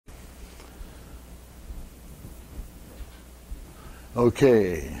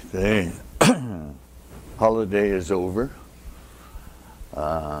Okay, the holiday is over.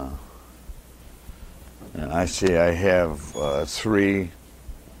 And I see I have 3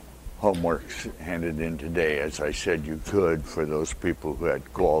 homeworks handed in today, as I said you could, for those people who had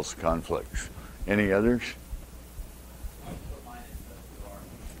quals conflicts. Any others?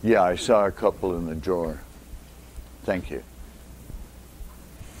 Yeah, I saw a couple in the drawer. Thank you.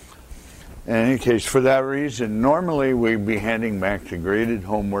 In any case, for that reason, normally we'd be handing back the graded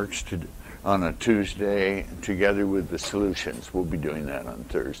homeworks on a Tuesday together with the solutions. We'll be doing that on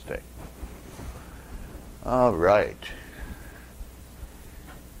Thursday. All right.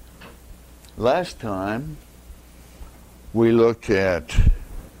 Last time we looked at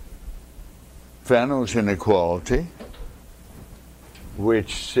Fano's inequality,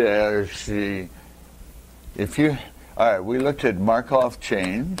 which says we looked at Markov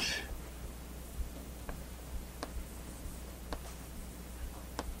chains.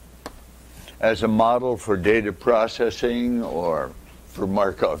 As a model for data processing or for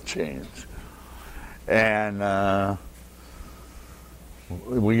Markov chains. And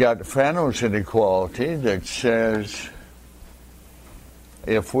we got Fano's inequality that says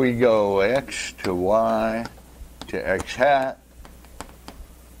if we go x to y to x hat,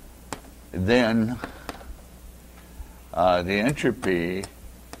 then the entropy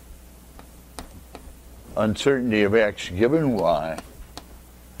uncertainty of x given y,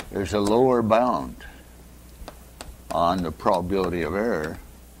 there's a lower bound on the probability of error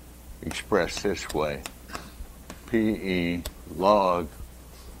expressed this way. PE log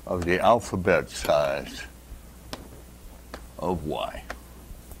of the alphabet size of y.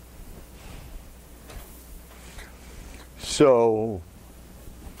 So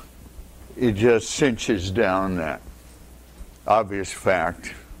it just cinches down that obvious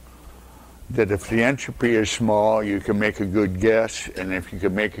fact that if the entropy is small, you can make a good guess, and if you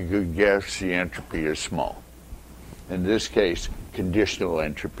can make a good guess, the entropy is small. In this case, conditional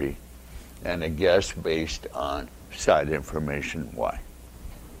entropy, and a guess based on side information y.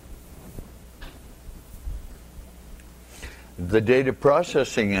 The data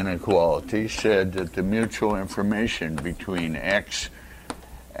processing inequality said that the mutual information between x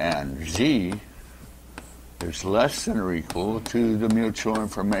and z is less than or equal to the mutual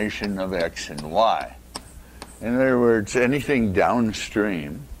information of x and y. In other words, anything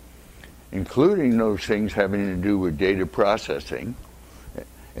downstream, including those things having to do with data processing,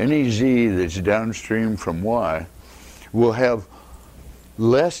 any z that's downstream from y will have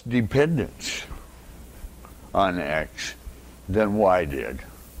less dependence on x than y did.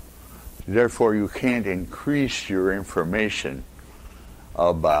 Therefore, you can't increase your information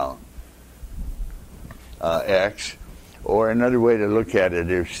about x, or another way to look at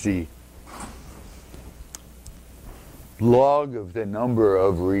it is the log of the number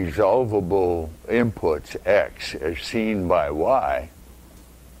of resolvable inputs x as seen by y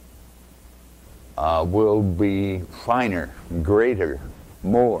will be finer, greater,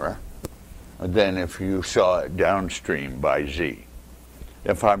 more than if you saw it downstream by z.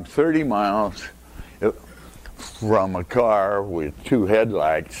 If I'm 30 miles from a car with 2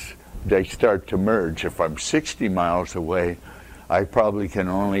 headlights, they start to merge. If I'm 60 miles away, I probably can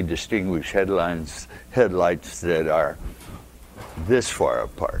only distinguish headlights that are this far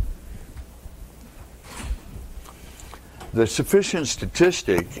apart. The sufficient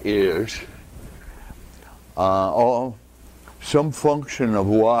statistic is some function of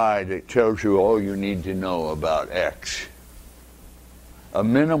y that tells you all you need to know about x. A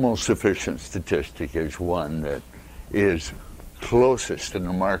minimal sufficient statistic is one that is closest in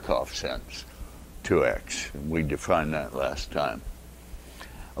the Markov sense to x. We defined that last time.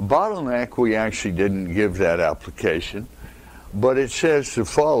 A bottleneck, we actually didn't give that application, but it says the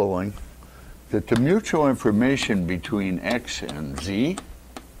following, that the mutual information between x and z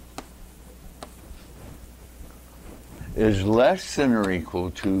is less than or equal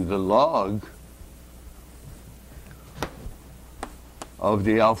to the log of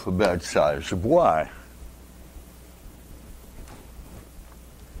the alphabet size of y.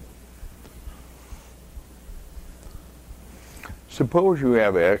 Suppose you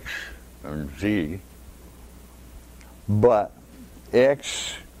have x and z, but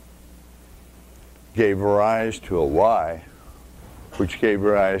x gave rise to a y, which gave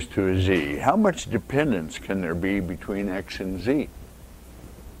rise to a z. How much dependence can there be between x and z?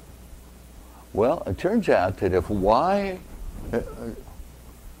 Well, it turns out that if y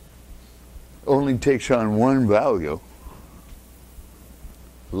only takes on one value,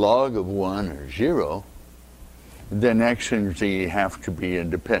 log of 1 or 0, then x and z have to be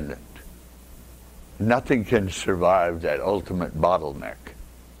independent. nothing can survive that ultimate bottleneck.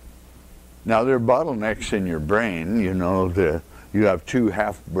 Now, there are bottlenecks in your brain. You know, you have two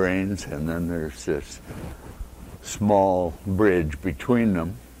half brains, and then there's this small bridge between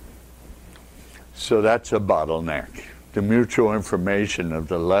them. So that's a bottleneck. The mutual information of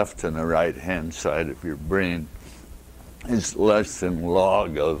the left and the right-hand side of your brain is less than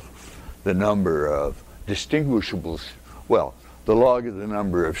log of the number of distinguishables, well, the log of the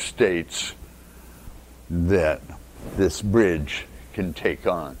number of states that this bridge can take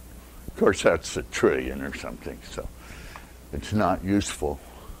on. Of course, that's a trillion or something, so it's not useful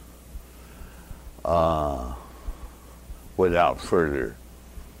without further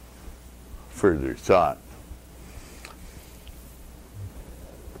thought.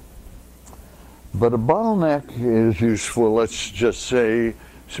 But a bottleneck is useful. Let's just say,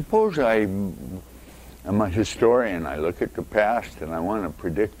 suppose I'm a historian, I look at the past and I want to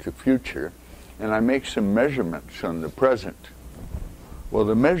predict the future, and I make some measurements on the present. Well,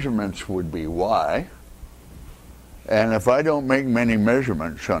 the measurements would be y, and if I don't make many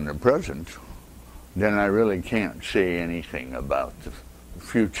measurements on the present, then I really can't say anything about the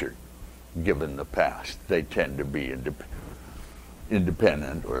future, given the past. They tend to be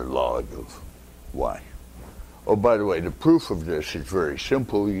independent or log of y. Oh, by the way, the proof of this is very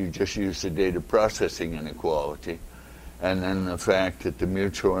simple. You just use the data processing inequality, and then the fact that the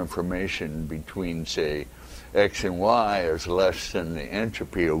mutual information between, say, x and y is less than the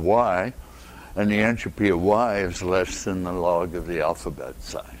entropy of y, and the entropy of y is less than the log of the alphabet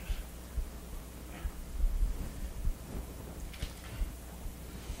size.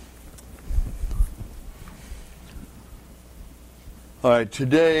 All right,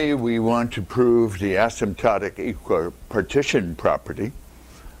 today we want to prove the asymptotic equipartition property,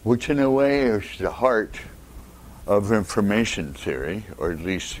 which in a way is the heart of information theory, or at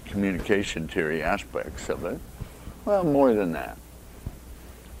least communication theory aspects of it. Well, more than that.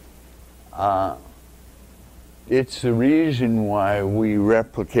 It's the reason why we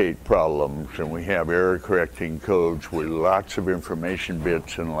replicate problems and we have error-correcting codes with lots of information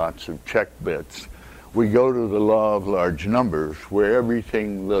bits and lots of check bits. We go to the law of large numbers, where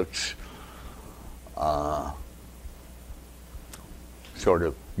everything looks sort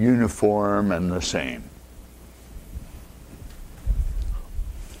of uniform and the same.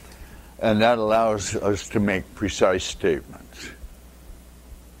 And that allows us to make precise statements.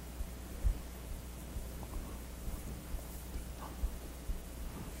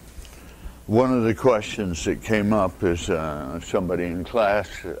 One of the questions that came up is somebody in class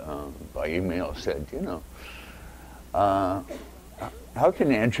by email said, you know, how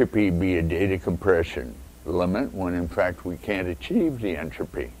can entropy be a data compression limit when in fact we can't achieve the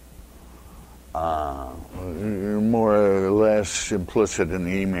entropy? More or less implicit in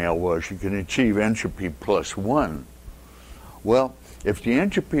the email was you can achieve entropy plus 1. Well, if the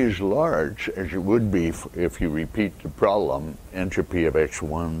entropy is large, as it would be if you repeat the problem, entropy of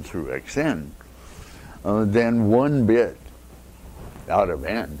x1 through xn, then 1 bit out of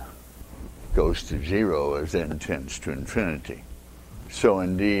n goes to 0 as n tends to infinity. So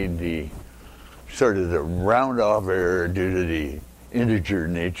indeed, the sort of the round-off error due to the integer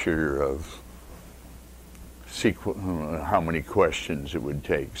nature of how many questions it would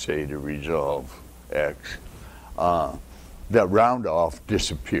take, say, to resolve x, that round-off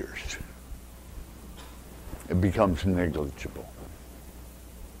disappears. It becomes negligible.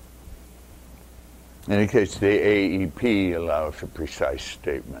 In any case, the AEP allows a precise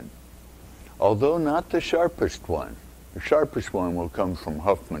statement, although not the sharpest one. The sharpest one will come from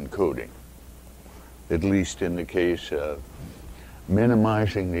Huffman coding, at least in the case of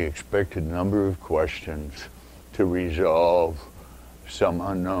minimizing the expected number of questions to resolve some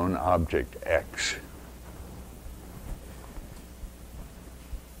unknown object x.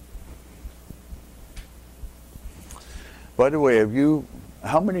 By the way,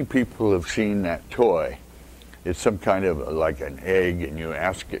 how many people have seen that toy? It's some kind of like an egg, and you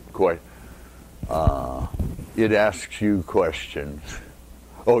ask it it asks you questions.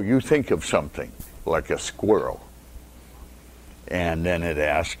 Oh, you think of something, like a squirrel. And then it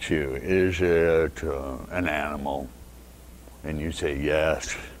asks you, is it an animal? And you say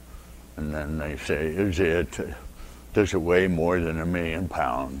yes. And then they say, does it weigh more than 1 million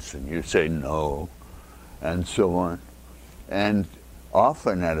pounds? And you say no, and so on. And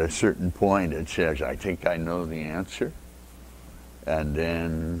often at a certain point it says, I think I know the answer. And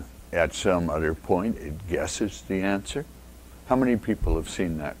then at some other point it guesses the answer. How many people have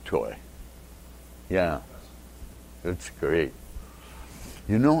seen that toy? Yeah, it's great.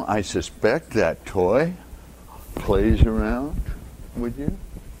 You know, I suspect that toy plays around with you,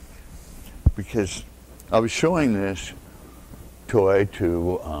 because I was showing this toy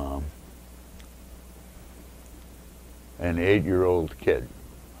to an 8-year-old kid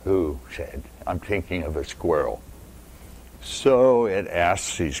who said, I'm thinking of a squirrel. So it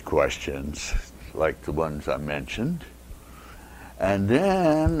asks these questions, like the ones I mentioned. And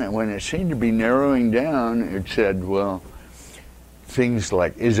then, when it seemed to be narrowing down, it said, well, things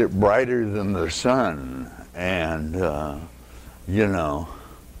like, is it brighter than the sun? And,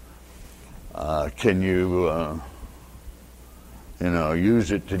 can you,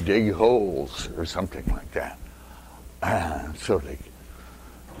 use it to dig holes or something like that? So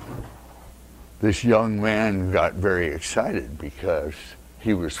this young man got very excited because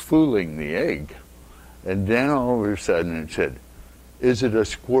he was fooling the egg. And then all of a sudden it said, is it a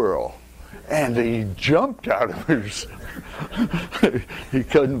squirrel? And he jumped out of his, he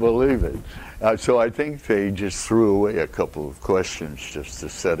couldn't believe it. So I think they just threw away a couple of questions just to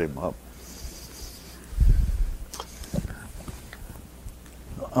set him up.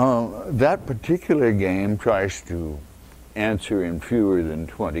 That particular game tries to answer in fewer than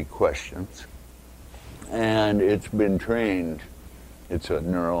 20 questions. And it's been trained, it's a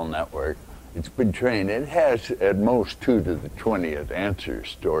neural network, it's been trained, it has at most 2 to the 20th answers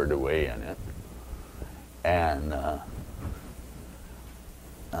stored away in it. And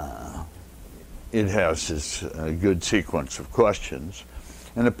it has this good sequence of questions.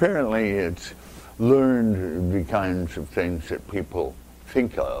 And apparently it's learned the kinds of things that people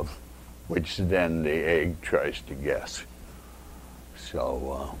think of, which then the egg tries to guess.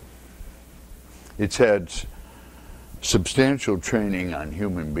 So it's had substantial training on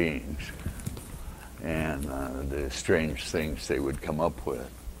human beings and the strange things they would come up with.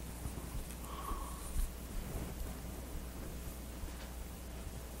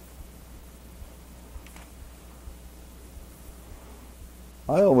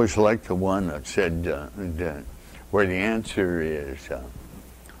 I always liked the one that said where the answer is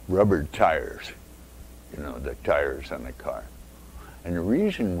rubber tires, the tires on the car. And the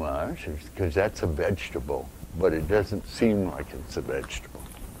reason was because that's a vegetable, but it doesn't seem like it's a vegetable.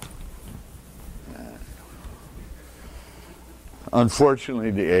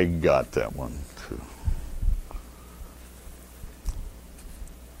 Unfortunately, the egg got that one too.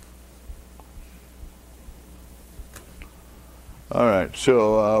 All right,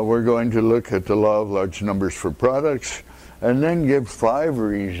 so we're going to look at the law of large numbers for products and then give 5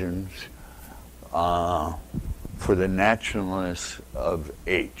 reasons for the naturalness of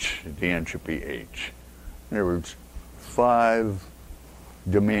H, the entropy H. In other words, 5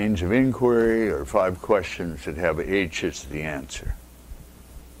 domains of inquiry or 5 questions that have H as the answer.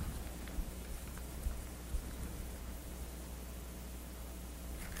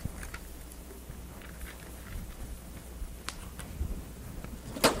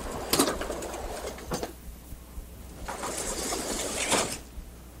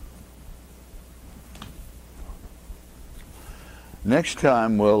 Next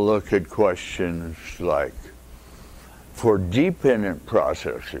time we'll look at questions like, for dependent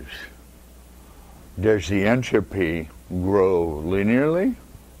processes, does the entropy grow linearly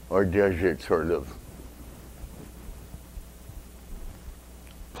or does it sort of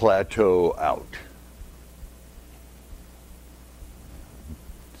plateau out?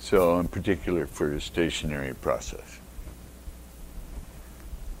 So in particular for a stationary process.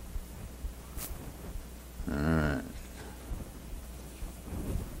 All right.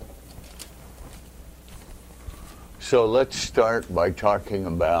 So let's start by talking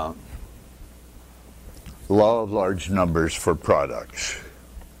about law of large numbers for products.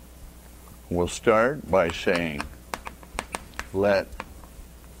 We'll start by saying let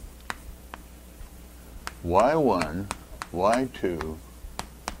y1, y2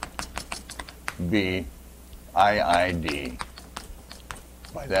 be IID.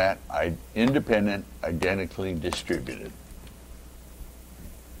 By that, independent, identically distributed.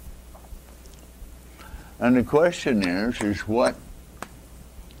 And the question is what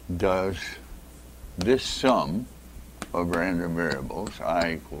does this sum of random variables,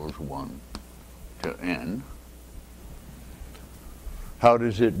 I equals 1 to n, how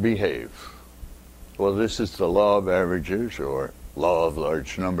does it behave? Well, this is the law of averages, or law of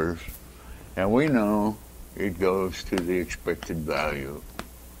large numbers, and we know it goes to the expected value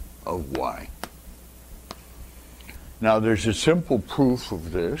of y. Now, there's a simple proof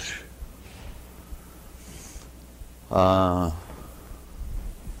of this.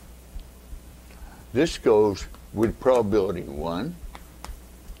 This goes with probability 1,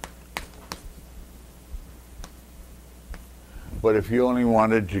 but if you only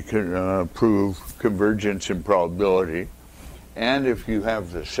wanted to prove convergence in probability, and if you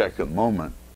have the second moment,